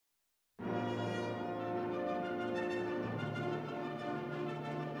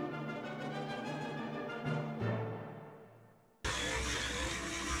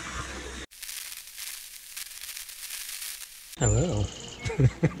Hello.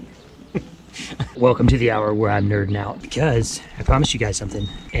 Welcome to the hour where I'm nerding out because I promised you guys something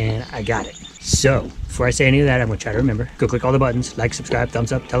and I got it. So, before I say any of that, I'm going to try to remember. Go click all the buttons. Like, subscribe,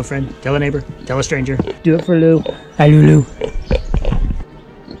 thumbs up, tell a friend, tell a neighbor, tell a stranger. Do it for Lou. Hi, Lulu.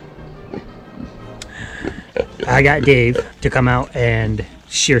 I got Dave to come out and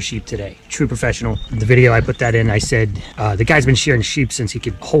shear sheep today. True professional. The video I put that in, I said the guy's been shearing sheep since he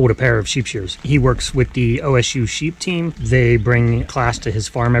could hold a pair of sheep shears. He works with the OSU sheep team. They bring class to his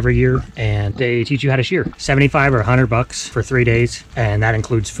farm every year and they teach you how to shear. 75 or $100 for 3 days, and that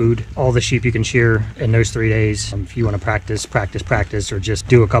includes food. All the sheep you can shear in those 3 days. If you want to practice, or just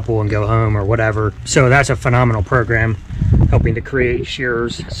do a couple and go home or whatever. So that's a phenomenal program helping to create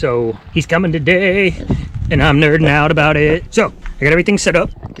shearers. So he's coming today and I'm nerding out about it. So I got everything set up.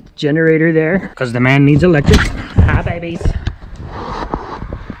 Get the generator there because the man needs electric. Hi, babies.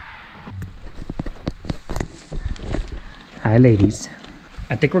 Hi, ladies.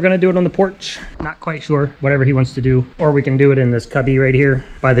 I think we're gonna do it on the porch. Not quite sure, whatever he wants to do. Or we can do it in this cubby right here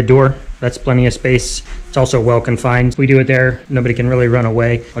by the door. That's plenty of space. It's also well confined. We do it there, nobody can really run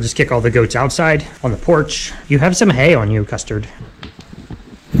away. I'll just kick all the goats outside on the porch. You have some hay on you, Custard.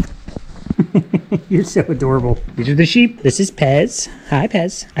 You're so adorable. These are the sheep. This is Pez. Hi,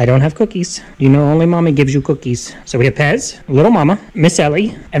 Pez. I don't have cookies. You know only mommy gives you cookies. So we have Pez, Little Mama, Miss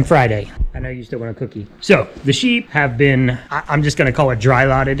Ellie, and Friday. I know you still want a cookie. So the sheep have been, I'm just gonna call it dry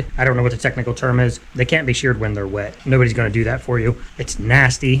lotted. I don't know what the technical term is. They can't be sheared when they're wet. Nobody's gonna do that for you. It's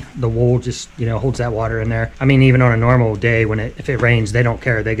nasty. The wool just, holds that water in there. I mean, even on a normal day if it rains, they don't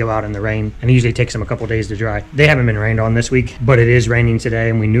care. They go out in the rain, and it usually takes them a couple days to dry. They haven't been rained on this week, but it is raining today,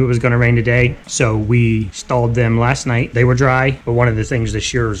 and we knew it was gonna rain today. So we stalled them last night. They were dry, but one of the things the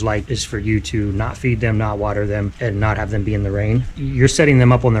shearers like is for you to not feed them, not water them, and not have them be in the rain. You're setting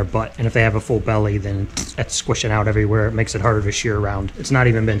them up on their butt, and if they have a full belly, then that's squishing out everywhere. It makes it harder to shear around. It's not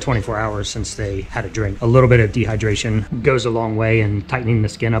even been 24 hours since they had a drink. A little bit of dehydration goes a long way in tightening the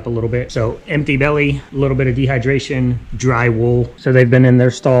skin up a little bit. So empty belly, a little bit of dehydration, dry wool. So they've been in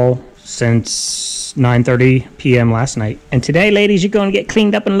their stall since 9:30 p.m. last night. And today, ladies, you're going to get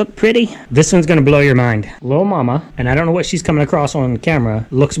cleaned up and look pretty. This one's going to blow your mind. Little Mama, and I don't know what she's coming across on camera,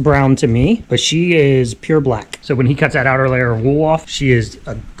 looks brown to me, but she is pure black. So when he cuts that outer layer of wool off, she is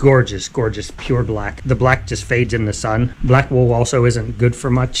a gorgeous, gorgeous pure black. The black just fades in the sun. Black wool also isn't good for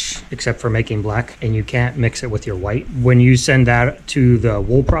much except for making black, and you can't mix it with your white. When you send that to the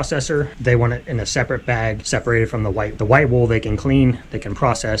wool processor, they want it in a separate bag, separated from the white. The white wool they can clean, they can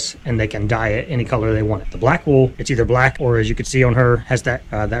process, and they can dye it any color they want it. The black wool, it's either black or, as you can see on her, has that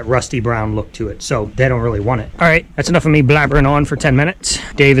rusty brown look to it. So they don't really want it. All right, that's enough of me blabbering on for 10 minutes.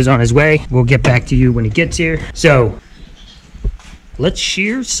 Dave is on his way. We'll get back to you when he gets here. So let's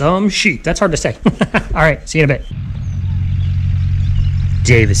shear some sheep. That's hard to say. All right, see you in a bit.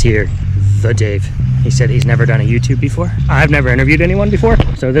 Dave is here. The Dave. He said he's never done a YouTube before. I've never interviewed anyone before,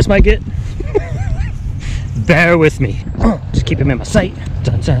 so this might get bear with me. Just keep him in my sight.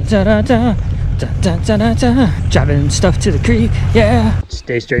 Dun, dun, dun, dun, dun. Dun, dun, dun, dun, dun. Driving stuff to the creek, yeah.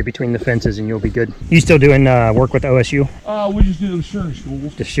 Stay straight between the fences and you'll be good. You still doing work with OSU? We just did the shearing school.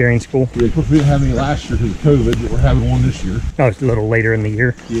 The shearing school? Yeah, of course we didn't have any last year because of COVID, but we're having one this year. Oh, it's a little later in the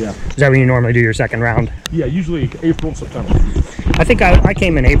year? Yeah. Is that when you normally do your second round? Yeah, usually April, September. I think I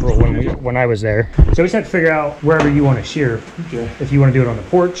came in April when I was there. So we just have to figure out wherever you want to shear. Okay. If you want to do it on the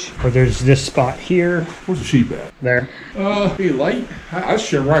porch, or there's this spot here. Where's the sheep at? There. Be light. I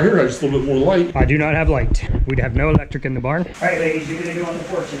shear right here. I just a little bit more light. I do not have light. We'd have no electric in the barn. All right, ladies, you're gonna do on the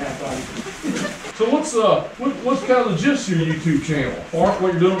porch and have fun. So what's kind of the gist of your YouTube channel? What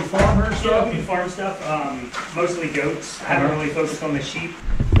you're doing with farm here and stuff? Yeah, we farm stuff. Mostly goats. I haven't really focused on the sheep.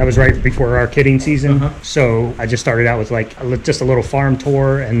 That was right before our kidding season. So I just started out with just a little farm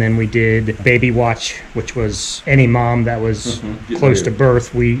tour, and then we did baby watch, which was any mom that was close to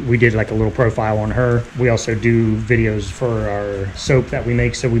birth. We did like a little profile on her. We also do videos for our soap that we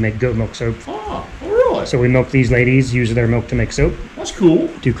make. So we make goat milk soap. Oh, really? So we milk these ladies, use their milk to make soap. That's cool.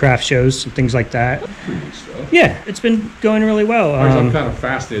 Do craft shows and things like that. That's pretty good stuff. Yeah, it's been going really well. I'm kind of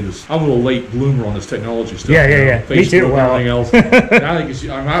fascinated. I'm a little late bloomer on this technology stuff. Yeah. Facebook, Me too. Well, everything else.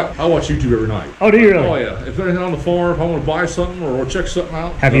 I watch YouTube every night. Oh, do you really? Oh yeah. If there's anything on the farm, if I want to buy something or check something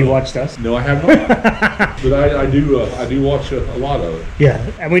out. Have you watched us? No, I have not. But I do watch a lot of it. Yeah,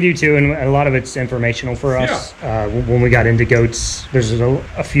 and we do too, and a lot of it's informational for us. Yeah. When we got into goats, there's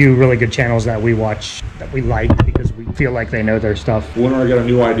a few really good channels that we watch that we like because we feel like they know their stuff. Whenever I got a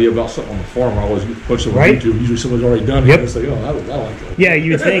new idea about something on the farm, I always push it on Right? YouTube. Usually someone's already done it. Yep. And it's like, oh, I like that. Yeah,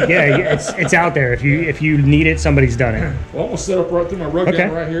 you would think, yeah, it's out there. If you need it, somebody's done it. Well, I'm gonna set up right through my rug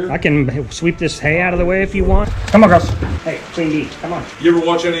down right here. I can sweep this hay out of the way if you want. Come on, girls. Hey, Queen Bee, come on. You ever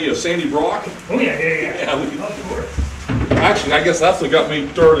watch any of Sandi Brock? Oh yeah. Yeah, actually, I guess that's what got me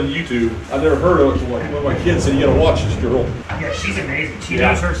started in YouTube. I never heard of it until like one of my kids said, you gotta watch this girl. Yeah, she's amazing. She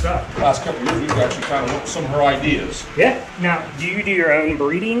knows her stuff. Last couple of years, we've actually kind of looked at some of her ideas. Yeah. Now, do you do your own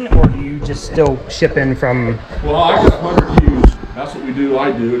breeding, or do you just still ship in from? Well, I got 100 ewes. That's what we do.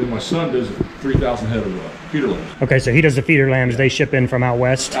 I do it, and my son does 3,000 head of feeder lambs. Okay, so he does the feeder lambs. They ship in from out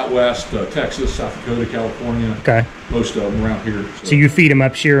west. Out west, Texas, South Dakota, California. Okay. Most of them around here. So you feed them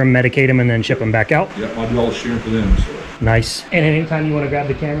up, shear them, medicate them, and then ship them back out. Yep, I do all the shearing for them. So. Nice. And anytime you want to grab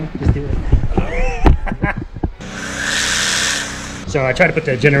the camera, just do it. So I try to put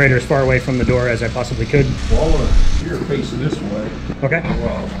the generator as far away from the door as I possibly could. Well, I want to shear facing this way. Okay.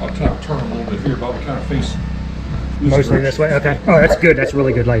 Well, I'll kind of turn a little bit here, but I'll kind of face. Mostly this way? Okay. Oh, that's good. That's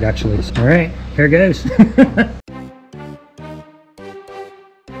really good light, actually. All right, here goes.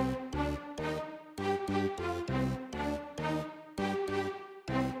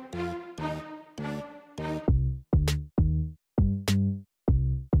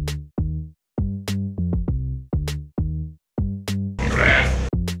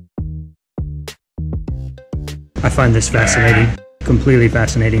 I find this fascinating. Completely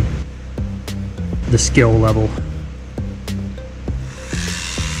fascinating. The skill level.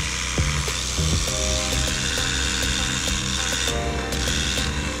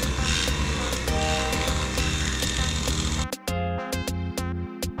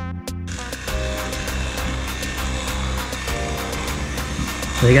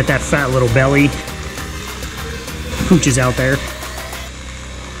 They got that fat little belly. Pooch is out there.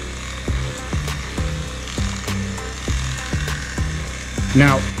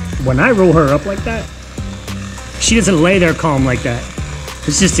 Now, when I roll her up like that, she doesn't lay there calm like that.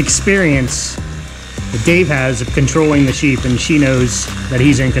 It's just experience that Dave has of controlling the sheep, and she knows that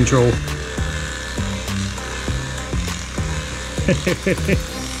he's in control.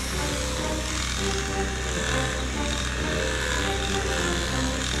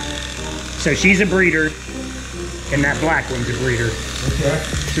 So she's a breeder, and that black one's a breeder. Okay.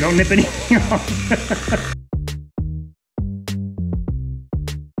 So don't nip anything off.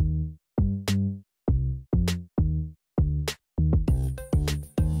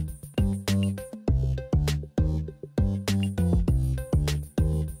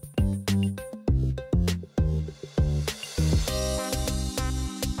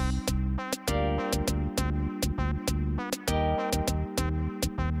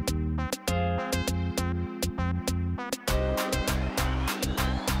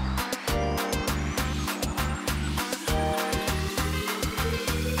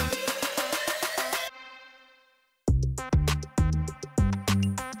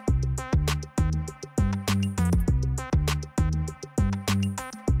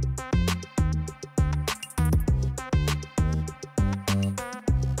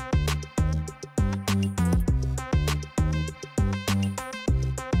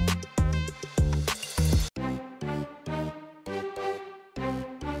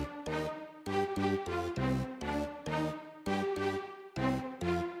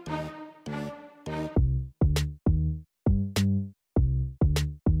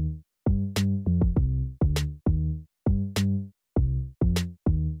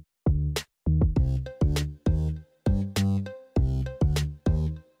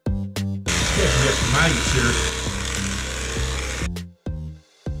 Get some maggots here.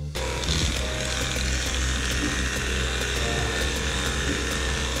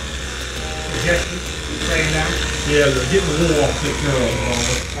 Yeah, they're getting the wool off thick care of at the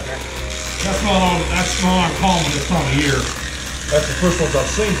moment. Okay. That's not uncommon this time of year. That's the first ones I've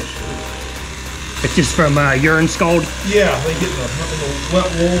seen this year. It's just from urine scald? Yeah, they get the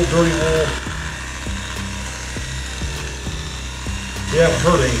wet wool, dirty wool. They haven't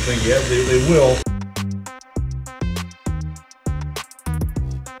heard anything yet. They will.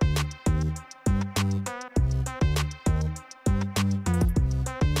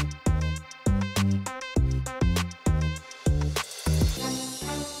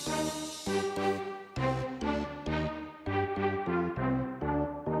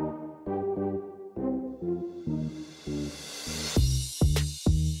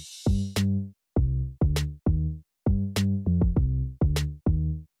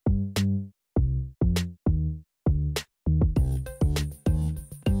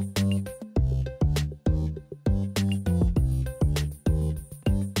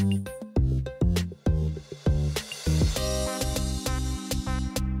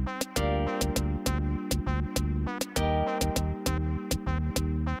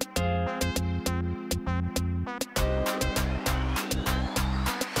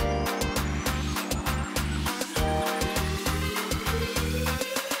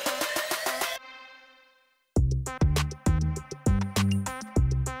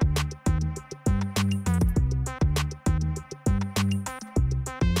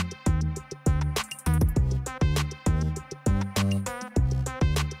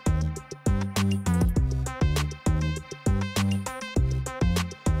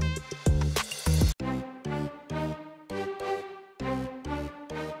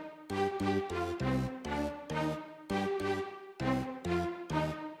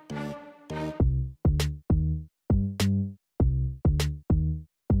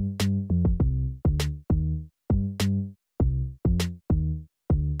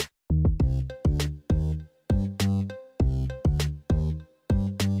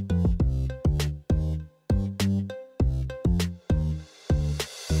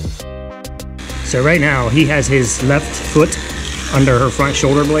 So right now he has his left foot under her front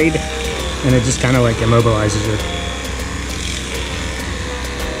shoulder blade, and it just kind of like immobilizes her.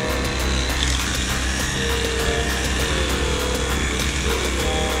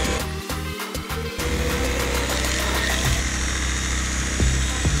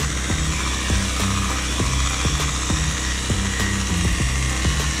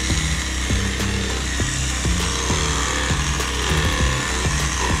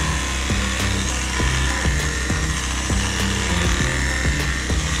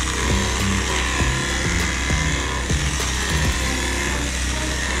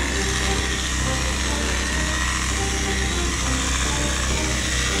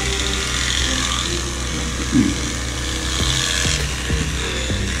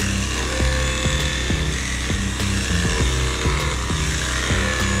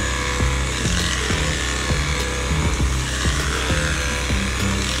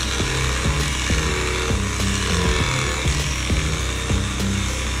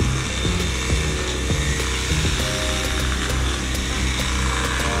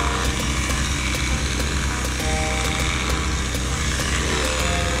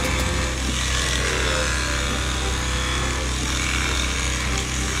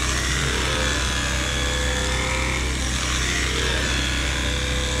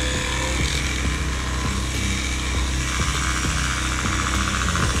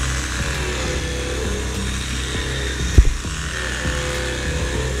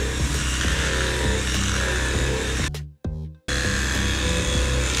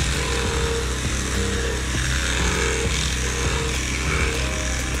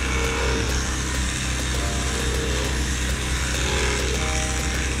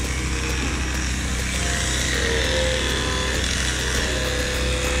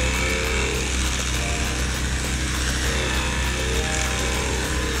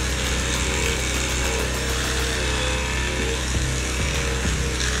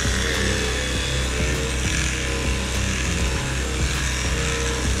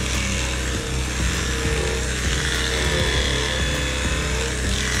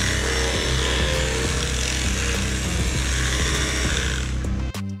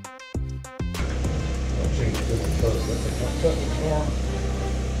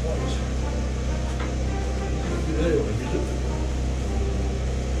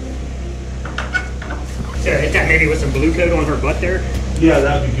 So hit that maybe with some blue coat on her butt there. Yeah,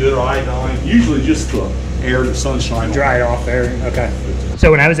 that'd be good, or iodine. Usually just the air, the sunshine. Dry it off there. Okay. So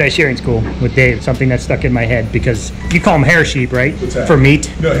when I was at shearing school with Dave, something that stuck in my head, because you call them hair sheep, right? What's that? For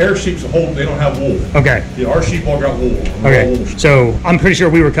meat? No, hair sheep's a whole, they don't have wool. Okay. Yeah, our sheep all got wool. Okay. So I'm pretty sure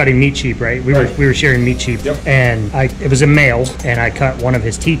we were cutting meat sheep, right? We were shearing meat sheep. Yep. And it was a male, and I cut one of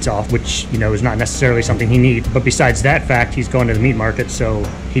his teats off, which, you know, is not necessarily something he needs. But besides that fact, he's going to the meat market, so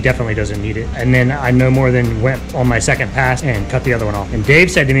he definitely doesn't need it. And then I no more than went on my second pass and cut the other one off. And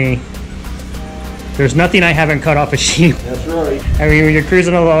Dave said to me, there's nothing I haven't cut off a sheep. That's right. I mean, when you're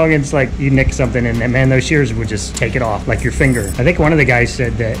cruising along, it's like you nick something, and man, those shears would just take it off like your finger. I think one of the guys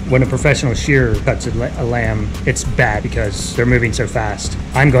said that when a professional shearer cuts a lamb, it's bad because they're moving so fast.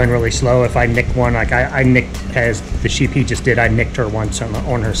 I'm going really slow. If I nick one, like I nicked, as the sheep he just did, I nicked her once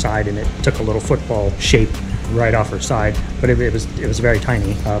on her side, and it took a little football shape right off her side, but it was very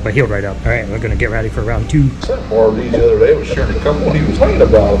tiny, but healed right up. All right, we're gonna get ready for round 2. Or these the other day was sharing a couple when he was talking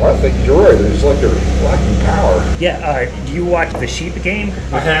about them. I think you're right. It's like they're lacking power. Yeah, do you watch the sheep game?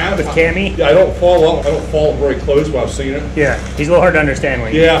 I have. With Cammy? Yeah, I don't follow very close, but I've seen it. Yeah, he's a little hard to understand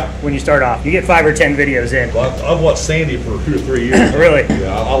when you start off. You get 5 or 10 videos in. Well, I've watched Sandi for 2 or 3 years. Really?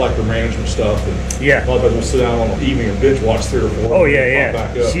 Yeah, I like the management stuff. And yeah. A lot of times we'll sit down on an evening and binge watch 3 or 4. Oh yeah,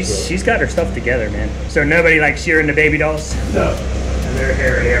 Back yeah. up, She's got her stuff together, man. So nobody likes shearing the baby dolls? No. And they're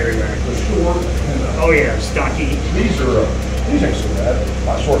hairy everywhere. They're short. And, Oh yeah, stocky. these ain't so bad.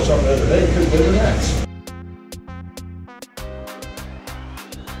 I saw some the other day. Couldn't believe that.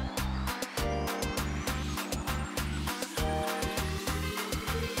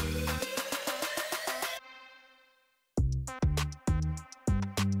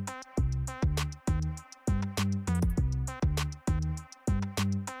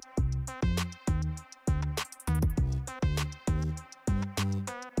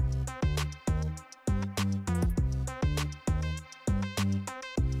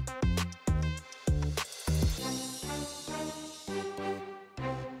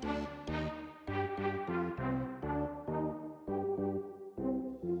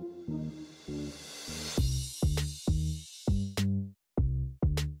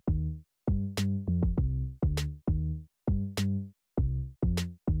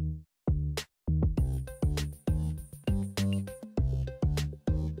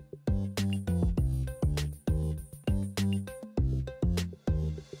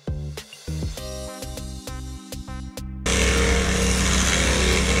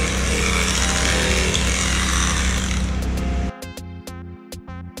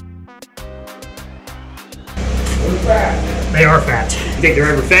 are fat. You think they're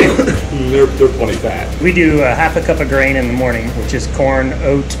ever fed? They're plenty fat. We do half a cup of grain in the morning, which is corn,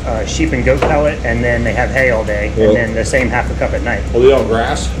 oat, sheep and goat pellet, and then they have hay all day, and then the same half a cup at night. Oh, they on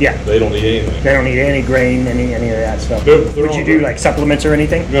grass? Yeah. They don't eat anything. They don't eat any grain, any of that stuff. Would you do like supplements or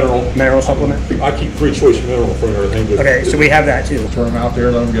anything? Mineral supplement? I keep free choice mineral for everything. Okay, so we have that too. Turn them out there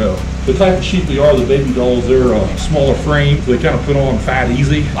and let them go. The type of sheep they are, the baby dolls, they're smaller frame, so they kind of put on fat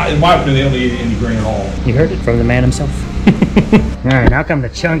easy. In my opinion, they don't eat any grain at all. You heard it from the man himself. All right, now come the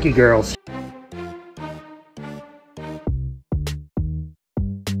chunky girls.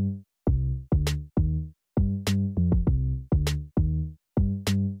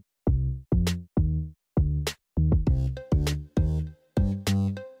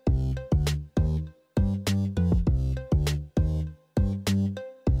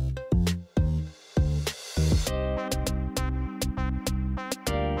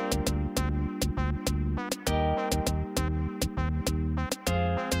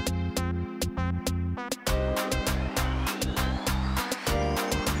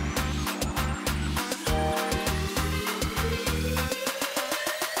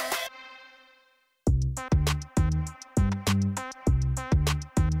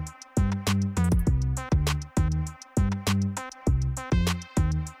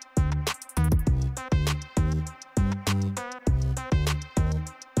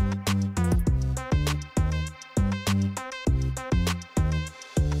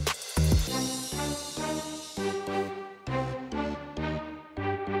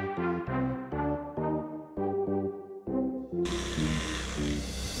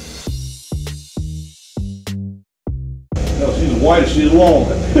 No, she's white, she's long.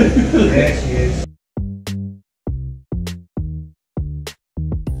 Yeah, she is.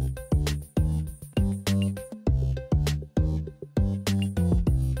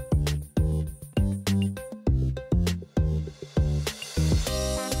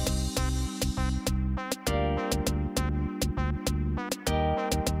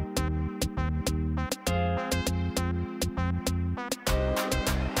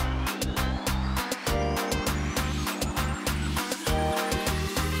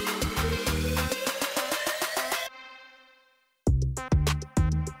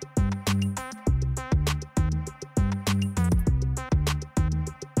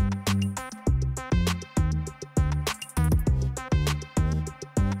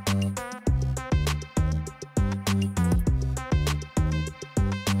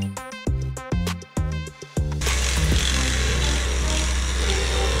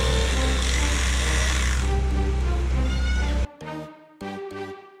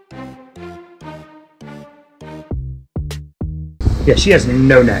 Yeah, she has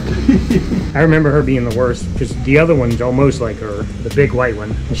no neck. I remember her being the worst because the other one's almost like her, the big white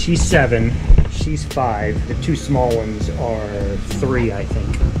one. She's 7, she's 5. The 2 small ones are 3, I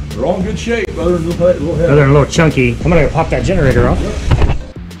think. They're all in good shape, other than a little head. Other than a little chunky. I'm gonna pop that generator off.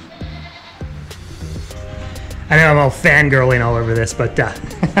 I know I'm all fangirling all over this, but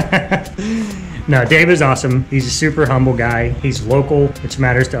no, Dave is awesome. He's a super humble guy. He's local, which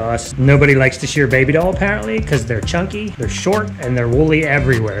matters to us. Nobody likes to shear baby doll apparently because they're chunky, they're short, and they're woolly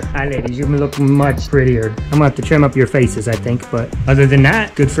everywhere. Hi ladies, you look much prettier. I'm gonna have to trim up your faces, I think, but other than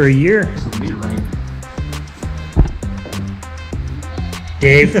that, good for a year.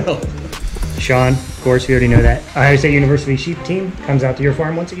 Dave, Sean, of course, we already know that. Ohio State University sheep team comes out to your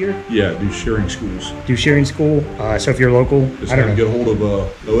farm once a year. Yeah, do shearing schools. Do shearing school. So if you're local, Just I don't know. get a hold of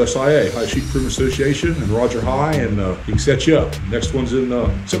OSIA, Ohio Sheep Improvement Association, and Roger High, and he can set you up. Next one's in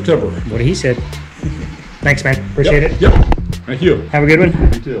September. What he said. Thanks, man. Appreciate it. Yep. Thank you. Have a good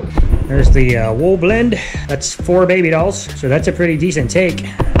one. You too. There's the wool blend. That's 4 baby dolls. So that's a pretty decent take.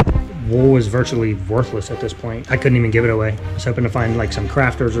 Wool is virtually worthless at this point. I couldn't even give it away. I was hoping to find like some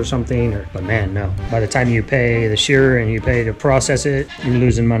crafters or something, but man, no. By the time you pay the shearer and you pay to process it, you're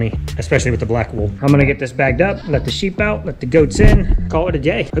losing money, especially with the black wool. I'm gonna get this bagged up, let the sheep out, let the goats in, call it a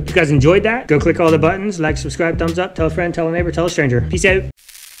day. Hope you guys enjoyed that. Go click all the buttons, like, subscribe, thumbs up, tell a friend, tell a neighbor, tell a stranger. Peace out.